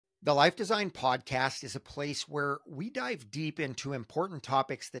The Life Design podcast is a place where we dive deep into important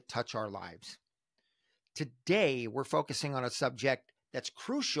topics that touch our lives. Today, we're focusing on a subject that's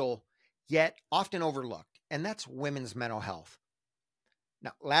crucial yet often overlooked, and that's women's mental health.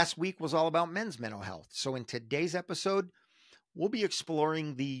 Now, last week was all about men's mental health. So, in today's episode, we'll be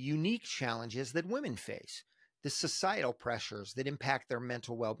exploring the unique challenges that women face, the societal pressures that impact their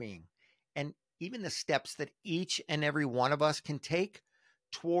mental well being, and even the steps that each and every one of us can take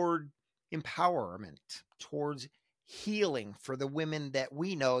toward empowerment, towards healing for the women that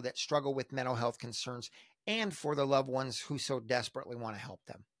we know that struggle with mental health concerns and for the loved ones who so desperately want to help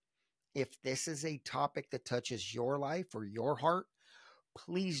them. If this is a topic that touches your life or your heart,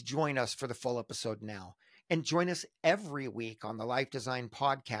 please join us for the full episode now. And join us every week on the Life Design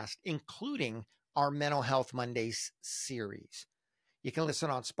podcast, including our Mental Health Mondays series. You can listen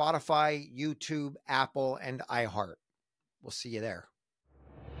on Spotify, YouTube, Apple, and iHeart. We'll see you there.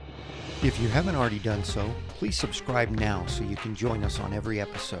 If you haven't already done so, please subscribe now so you can join us on every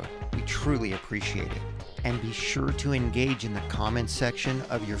episode. We truly appreciate it. And be sure to engage in the comments section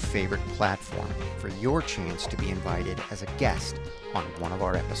of your favorite platform for your chance to be invited as a guest on one of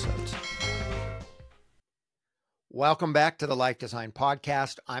our episodes. Welcome back to the Life Design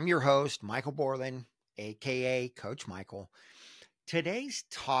Podcast. I'm your host, Michael Borland, aka Coach Michael. Today's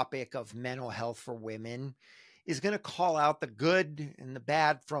topic of mental health for women is going to call out the good and the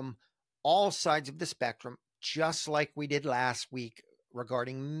bad from all sides of the spectrum, just like we did last week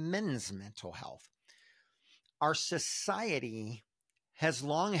regarding men's mental health. Our society has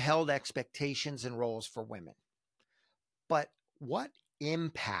long held expectations and roles for women. But what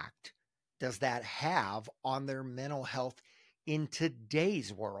impact does that have on their mental health in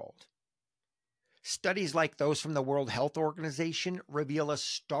today's world? Studies like those from the World Health Organization reveal a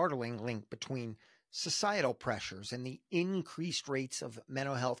startling link between societal pressures and the increased rates of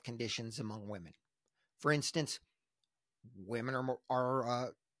mental health conditions among women. For instance, women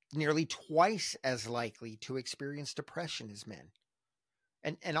are nearly twice as likely to experience depression as men.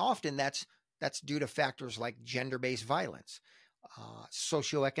 And often that's due to factors like gender-based violence,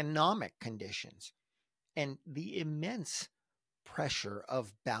 socioeconomic conditions, and the immense pressure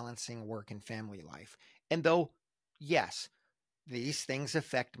of balancing work and family life. And though, yes, these things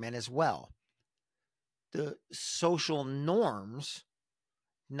affect men as well, the social norms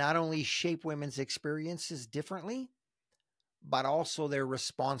not only shape women's experiences differently, but also their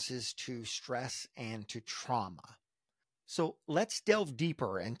responses to stress and to trauma. So let's delve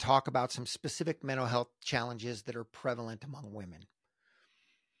deeper and talk about some specific mental health challenges that are prevalent among women.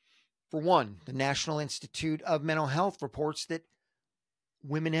 For one, the National Institute of Mental Health reports that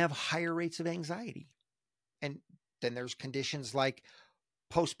women have higher rates of anxiety. And then there's conditions like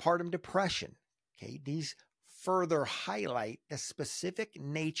postpartum depression. Okay, these further highlight the specific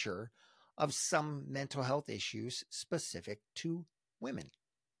nature of some mental health issues specific to women.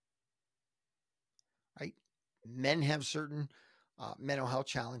 Right? Men have certain mental health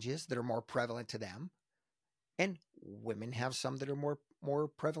challenges that are more prevalent to them, and women have some that are more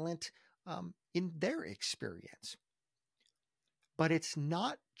prevalent in their experience. But it's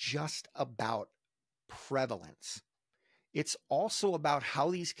not just about prevalence. It's also about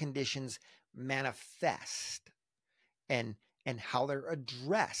how these conditions manifest and how they're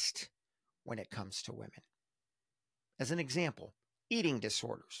addressed when it comes to women. As an example, eating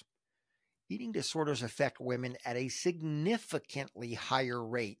disorders. Eating disorders affect women at a significantly higher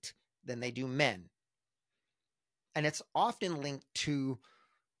rate than they do men. And it's often linked to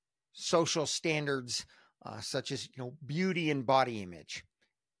social standards such as beauty and body image.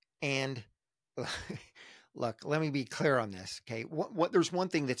 And look, let me be clear on this. Okay, there's one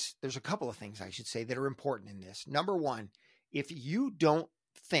thing there's a couple of things I should say that are important in this. Number one, if you don't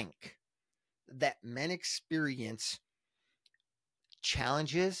think that men experience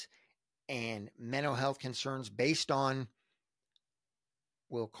challenges and mental health concerns based on,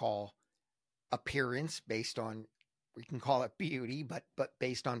 we'll call appearance, based on, we can call it beauty, but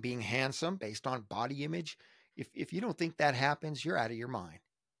based on being handsome, based on body image, if you don't think that happens, you're out of your mind.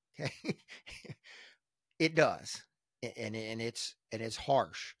 Okay. It does. And it's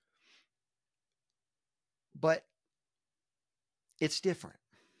harsh. But it's different.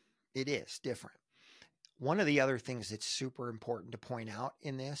 It is different. One of the other things that's super important to point out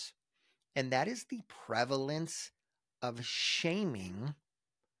in this, and that is the prevalence of shaming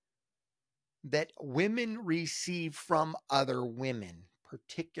that women receive from other women,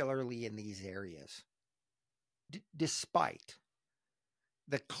 particularly in these areas. Despite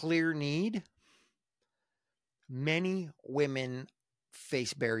the clear need, many women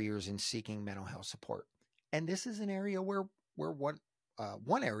face barriers in seeking mental health support. And this is an area where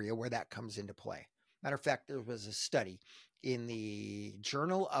one area where that comes into play. Matter of fact, there was a study in the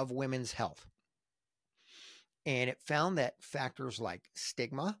Journal of Women's Health, and it found that factors like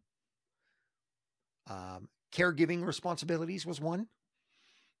stigma, caregiving responsibilities was one,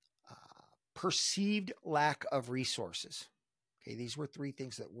 perceived lack of resources. Okay, these were three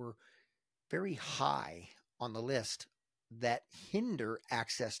things that were very high on the list that hinder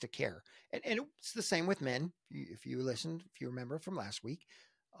access to care. And it's the same with men. If you listened, if you remember from last week,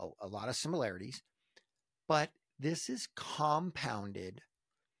 a lot of similarities. But this is compounded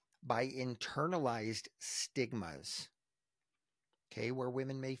by internalized stigmas, okay, where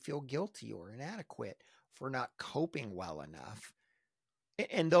women may feel guilty or inadequate for not coping well enough.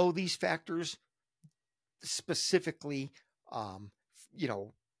 And though these factors specifically,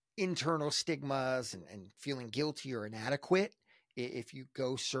 internal stigmas and feeling guilty or inadequate, if you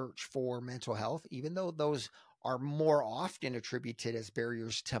go search for mental health, even though those are more often attributed as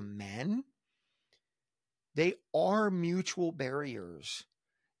barriers to men, they are mutual barriers,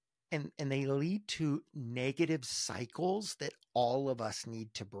 and they lead to negative cycles that all of us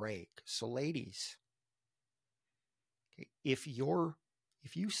need to break. So ladies, okay, if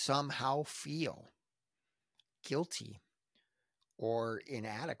you somehow feel guilty or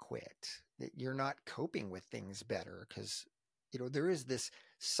inadequate, that you're not coping with things better, because there is this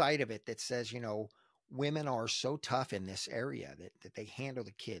side of it that says, women are so tough in this area that they handle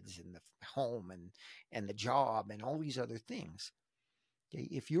the kids and the home and the job and all these other things. Okay?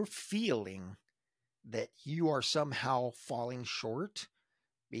 If you're feeling that you are somehow falling short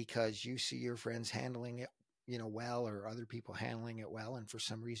because you see your friends handling it, well, or other people handling it well, and for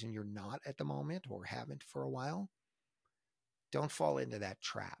some reason you're not at the moment or haven't for a while, don't fall into that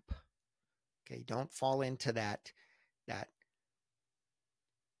trap. Okay, don't fall into that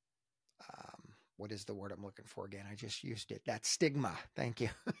what is the word I'm looking for again? I just used it. That stigma. Thank you.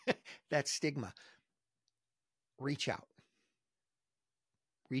 That stigma. Reach out.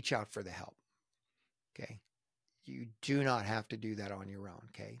 Reach out for the help. Okay. You do not have to do that on your own.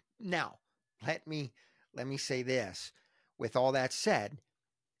 Okay. Now, let me say this. With all that said,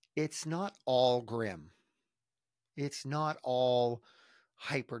 it's not all grim. It's not all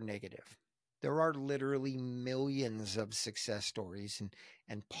hyper negative. There are literally millions of success stories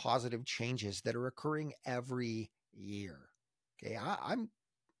and positive changes that are occurring every year. Okay, I'm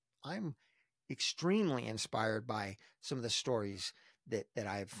extremely inspired by some of the stories that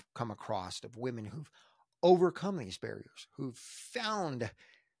I've come across of women who've overcome these barriers, who've found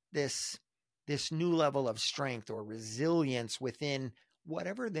this new level of strength or resilience within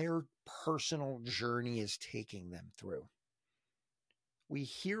whatever their personal journey is taking them through. We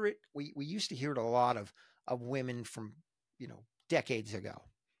hear it. We used to hear it a lot of women from, decades ago,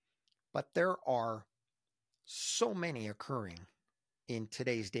 but there are so many occurring in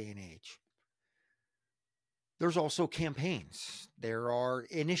today's day and age. There's also campaigns. There are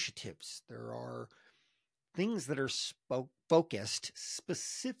initiatives. There are things that are focused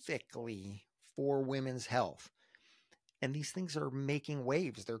specifically for women's health. And these things are making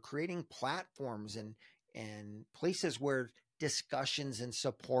waves. They're creating platforms and places where discussions and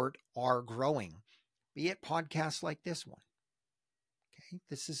support are growing, be it podcasts like this one. Okay,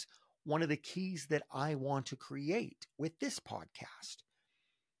 this is one of the keys that I want to create with this podcast.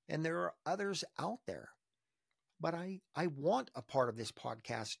 And there are others out there, but I want a part of this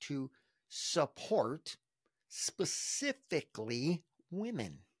podcast to support specifically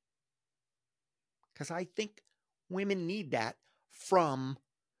women, because I think women need that from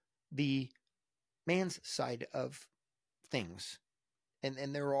the man's side of things.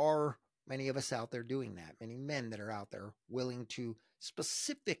 And there are many of us out there doing that, many men that are out there willing to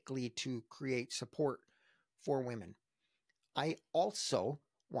specifically to create support for women. I also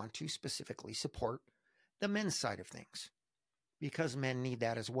want to specifically support the men's side of things, because men need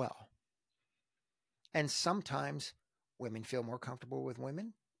that as well. And sometimes women feel more comfortable with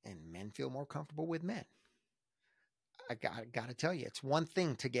women and men feel more comfortable with men. I got to tell you, it's one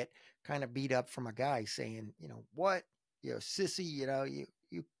thing to get kind of beat up from a guy saying, what, sissy,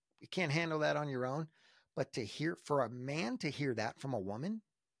 you can't handle that on your own. But for a man to hear that from a woman,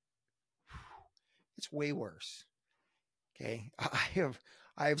 it's way worse. Okay.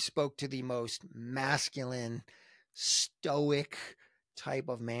 I have spoke to the most masculine, stoic type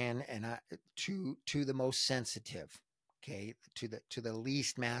of man, and to the most sensitive, okay, to the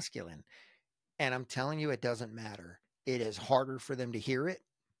least masculine. And I'm telling you, it doesn't matter. It is harder for them to hear it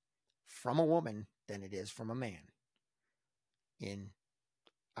from a woman than it is from a man.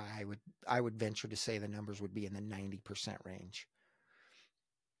 I would venture to say the numbers would be in the 90% range.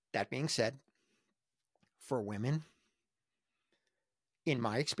 That being said, for women, in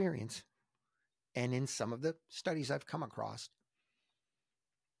my experience and in some of the studies I've come across,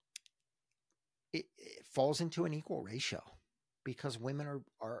 it falls into an equal ratio because women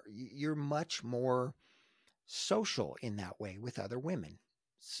you're much more social in that way with other women.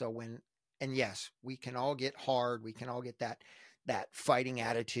 So and yes, we can all get hard. We can all get that fighting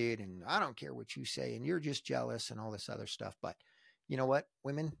attitude and I don't care what you say and you're just jealous and all this other stuff. But you know what,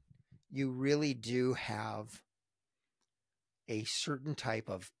 women, you really do have a certain type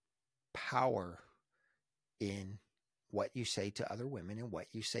of power in what you say to other women and what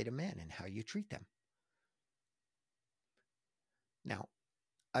you say to men and how you treat them. Now,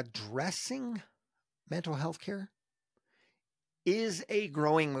 addressing mental health care is a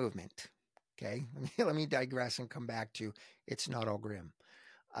growing movement. Okay, let me digress and come back to it's not all grim.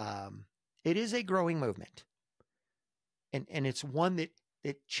 It is a growing movement, and it's one that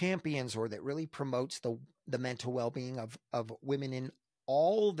champions or that really promotes the mental well-being of women in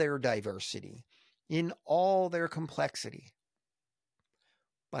all their diversity, in all their complexity.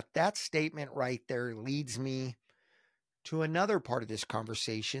 But that statement right there leads me to another part of this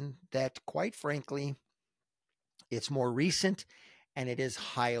conversation that, quite frankly, it's more recent and it is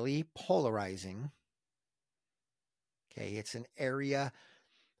highly polarizing. Okay, it's an area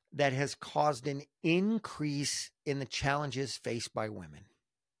that has caused an increase in the challenges faced by women.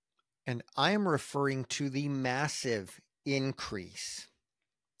 And I am referring to the massive increase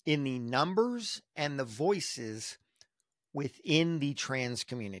in the numbers and the voices within the trans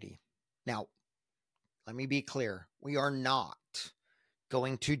community. Now, let me be clear. We are not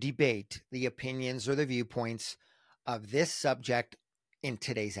going to debate the opinions or the viewpoints of this subject in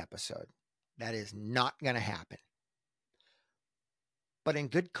today's episode. That is not going to happen. But in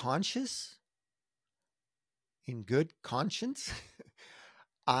good conscience,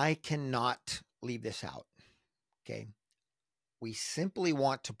 I cannot leave this out. Okay. We simply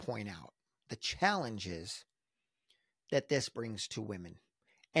want to point out the challenges that this brings to women.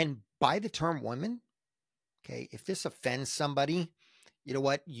 And by the term women, okay, if this offends somebody, you know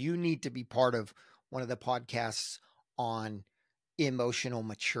what? You need to be part of one of the podcasts on emotional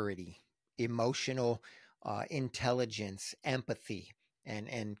maturity, emotional intelligence, empathy,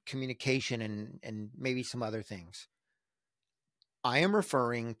 and communication, and maybe some other things. I am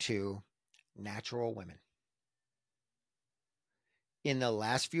referring to natural women. In the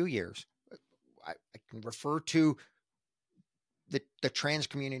last few years, I can refer to the trans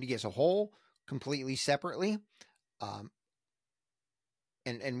community as a whole, completely separately.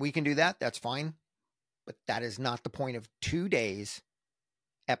 And we can do that. That's fine. But that is not the point of today's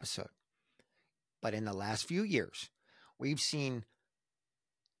episode. But in the last few years, we've seen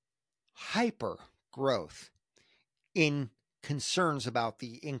hyper growth in concerns about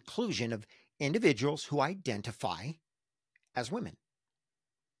the inclusion of individuals who identify as women.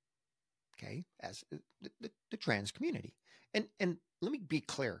 Okay, as the trans community. And let me be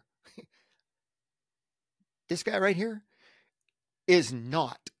clear. This guy right here is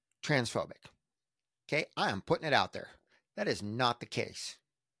not transphobic. Okay, I am putting it out there. That is not the case.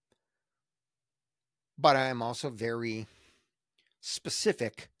 But I am also very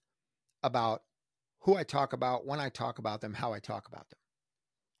specific about who I talk about, when I talk about them, how I talk about them.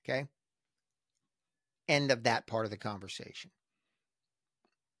 Okay? End of that part of the conversation.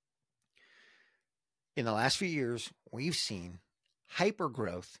 In the last few years, we've seen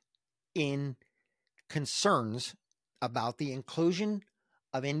hypergrowth in concerns about the inclusion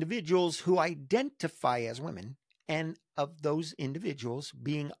of individuals who identify as women and of those individuals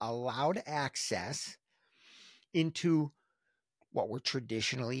being allowed access into what were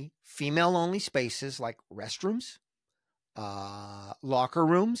traditionally female-only spaces like restrooms, locker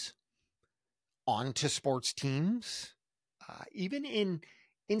rooms, onto sports teams, even in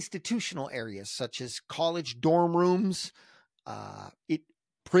institutional areas such as college dorm rooms,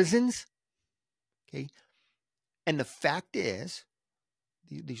 prisons. Okay, and the fact is,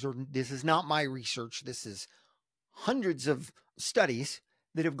 this is not my research. This is hundreds of studies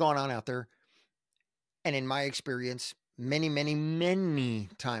that have gone on out there, and in my experience, many, many, many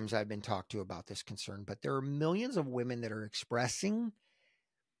times I've been talked to about this concern. But there are millions of women that are expressing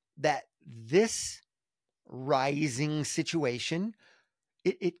that this rising situation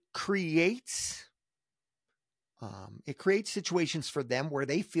it creates situations for them where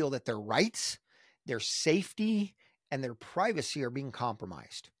they feel that their rights, their safety, and their privacy are being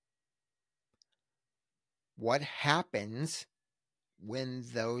compromised. What happens when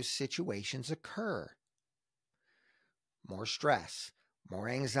those situations occur? More stress, more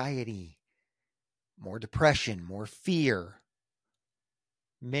anxiety, more depression, more fear,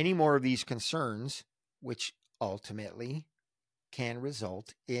 many more of these concerns, which ultimately can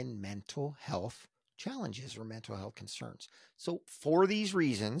result in mental health challenges or mental health concerns. So for these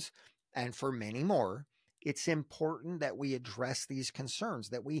reasons, and for many more, it's important that we address these concerns,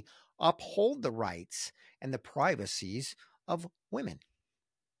 that we uphold the rights and the privacies of women,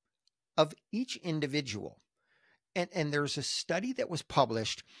 of each individual. And there's a study that was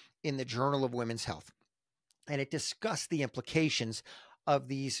published in the Journal of Women's Health, and it discussed the implications of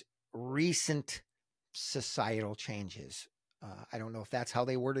these recent societal changes. I don't know if that's how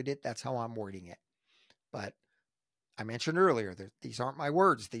they worded it. That's how I'm wording it. But I mentioned earlier that these aren't my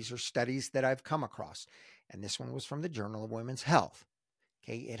words. These are studies that I've come across. And this one was from the Journal of Women's Health.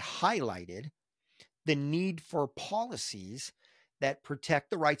 Okay, it highlighted the need for policies that protect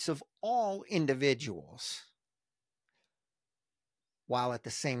the rights of all individuals, while at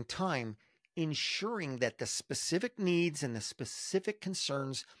the same time ensuring that the specific needs and the specific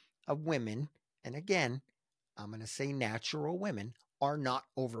concerns of women, and again, I'm going to say natural women, are not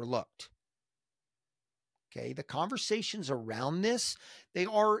overlooked. Okay, the conversations around this, they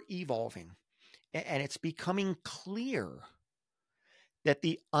are evolving, and it's becoming clear that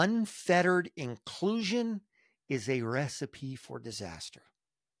the unfettered inclusion is a recipe for disaster.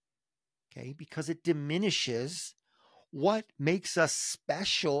 Okay, because it diminishes what makes us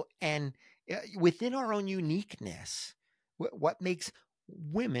special and within our own uniqueness, what makes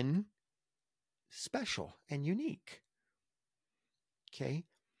women special and unique. Okay,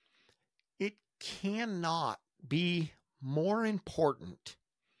 it cannot be more important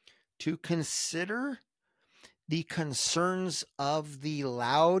to consider the concerns of the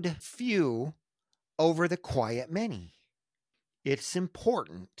loud few over the quiet many. It's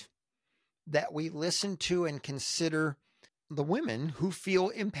important that we listen to and consider the women who feel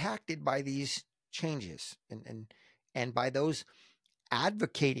impacted by these changes, and by those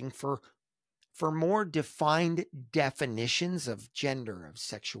advocating for more defined definitions of gender, of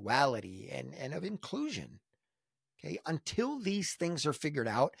sexuality, and of inclusion. Okay, until these things are figured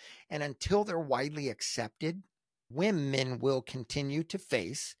out and until they're widely accepted, women will continue to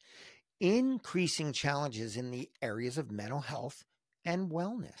face increasing challenges in the areas of mental health and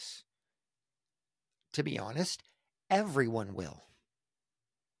wellness. To be honest, everyone will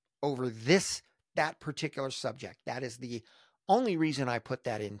over that particular subject. That is the only reason I put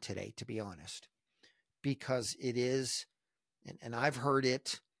that in today, to be honest, because it is, and I've heard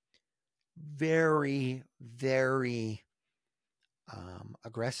it very, very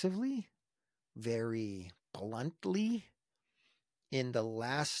aggressively, very bluntly in the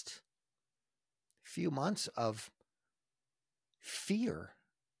last few months of fear.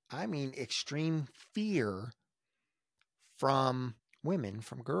 I mean, extreme fear from women,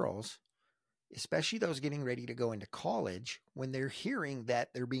 from girls, especially those getting ready to go into college, when they're hearing that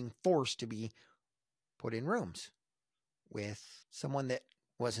they're being forced to be put in rooms with someone that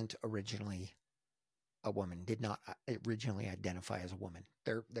wasn't originally a woman, did not originally identify as a woman.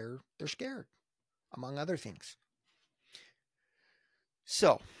 They're scared, among other things.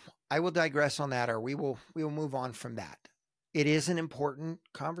 So I will digress on that, or we will move on from that. It is an important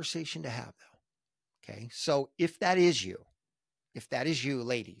conversation to have, though. Okay, so if that is you,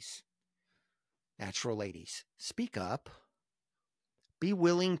 ladies, natural ladies, speak up. Be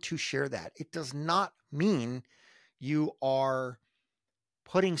willing to share that. It does not mean you are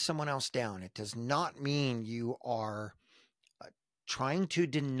putting someone else down. It does not mean you are trying to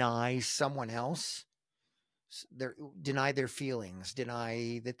deny someone else, deny their feelings,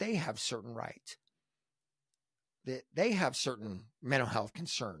 deny that they have certain rights, that they have certain mental health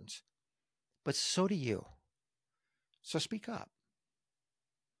concerns, but so do you. So speak up.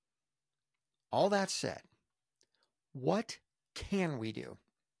 All that said, what can we do?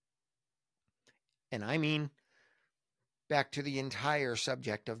 And I mean, back to the entire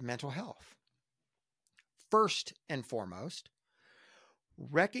subject of mental health. First and foremost,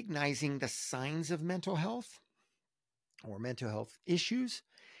 recognizing the signs of mental health or mental health issues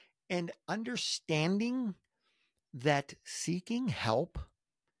and understanding that seeking help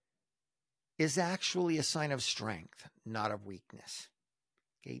is actually a sign of strength, not of weakness.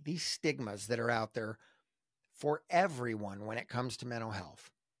 Okay, these stigmas that are out there for everyone when it comes to mental health.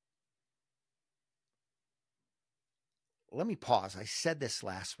 Let me pause. I said this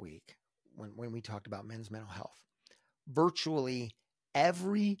last week when we talked about men's mental health. Virtually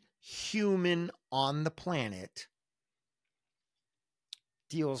every human on the planet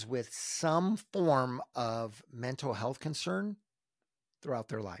deals with some form of mental health concern throughout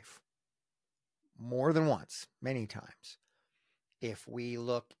their life. More than once, many times. If we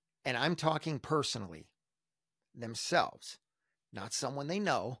look, and I'm talking personally, themselves, not someone they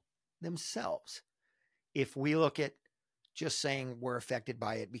know, themselves. If we look at just saying we're affected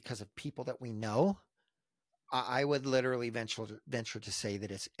by it because of people that we know, I would literally venture to say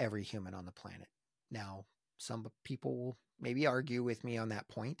that it's every human on the planet. Now, some people will maybe argue with me on that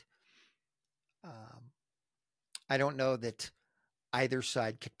point. I don't know that either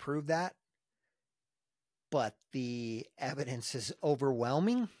side could prove that, but the evidence is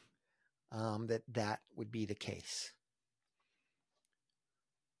overwhelming that would be the case.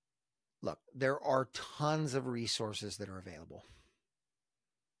 Look, there are tons of resources that are available.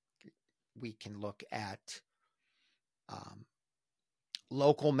 We can look at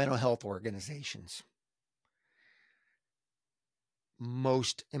local mental health organizations.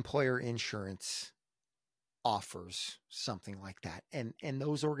 Most employer insurance offers something like that. And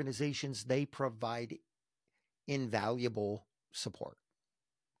those organizations, they provide invaluable support.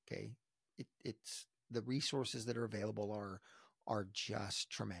 Okay. It's the resources that are available are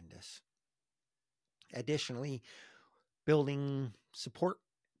just tremendous. Additionally, building support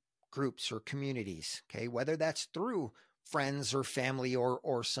groups or communities, okay, whether that's through friends or family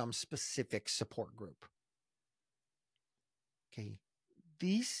or some specific support group. Okay.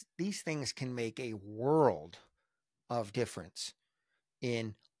 These things can make a world of difference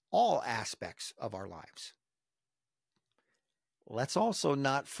in all aspects of our lives. Let's also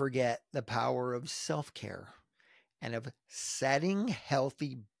not forget the power of self-care and of setting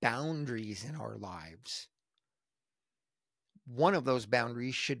healthy boundaries in our lives. One of those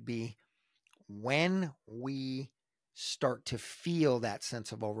boundaries should be when we start to feel that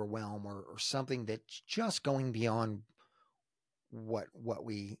sense of overwhelm or something that's just going beyond what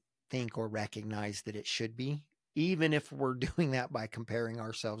we think or recognize that it should be, even if we're doing that by comparing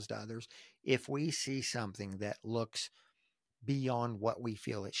ourselves to others. If we see something that looks beyond what we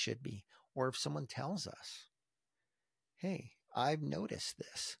feel it should be, or if someone tells us, hey, I've noticed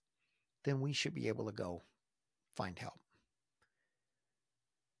this, then we should be able to go find help.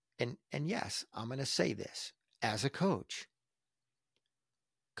 And yes, I'm going to say this as a coach.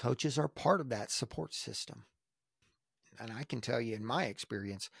 Coaches are part of that support system. And I can tell you in my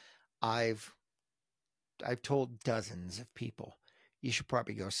experience, I've told dozens of people, you should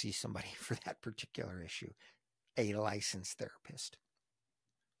probably go see somebody for that particular issue, a licensed therapist.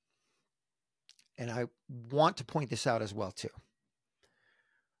 And I want to point this out as well, too.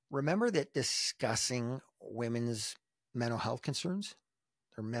 Remember that discussing women's mental health concerns,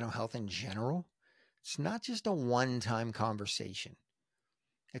 or mental health in general, it's not just a one-time conversation.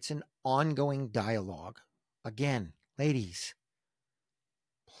 It's an ongoing dialogue. Again, ladies,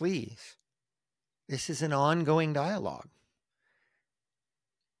 please, this is an ongoing dialogue.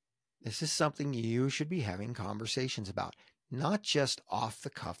 This is something you should be having conversations about, not just off the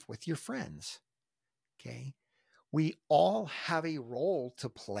cuff with your friends. Okay? We all have a role to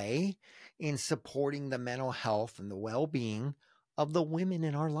play in supporting the mental health and the well-being of the women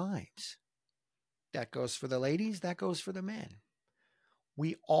in our lives. That goes for the ladies, that goes for the men.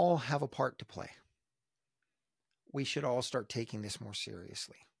 We all have a part to play. We should all start taking this more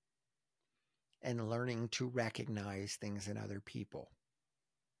seriously and learning to recognize things in other people.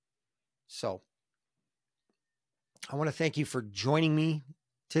 So, I want to thank you for joining me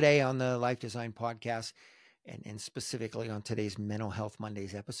today on the Life Design podcast and specifically on today's Mental Health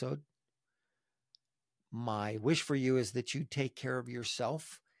Mondays episode. My wish for you is that you take care of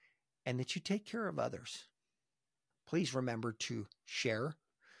yourself and that you take care of others. Please remember to share,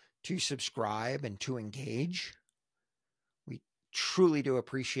 to subscribe, and to engage. We truly do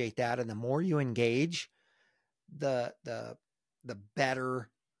appreciate that. And the more you engage, the better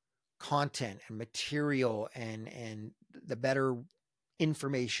content and material and the better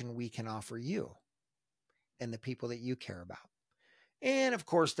information we can offer you and the people that you care about. And of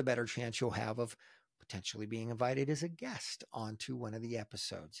course, the better chance you'll have of potentially being invited as a guest onto one of the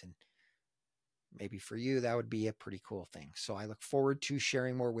episodes. And maybe for you, that would be a pretty cool thing. So I look forward to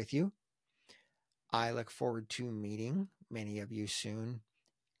sharing more with you. I look forward to meeting many of you soon.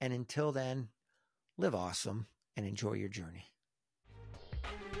 And until then, live awesome and enjoy your journey.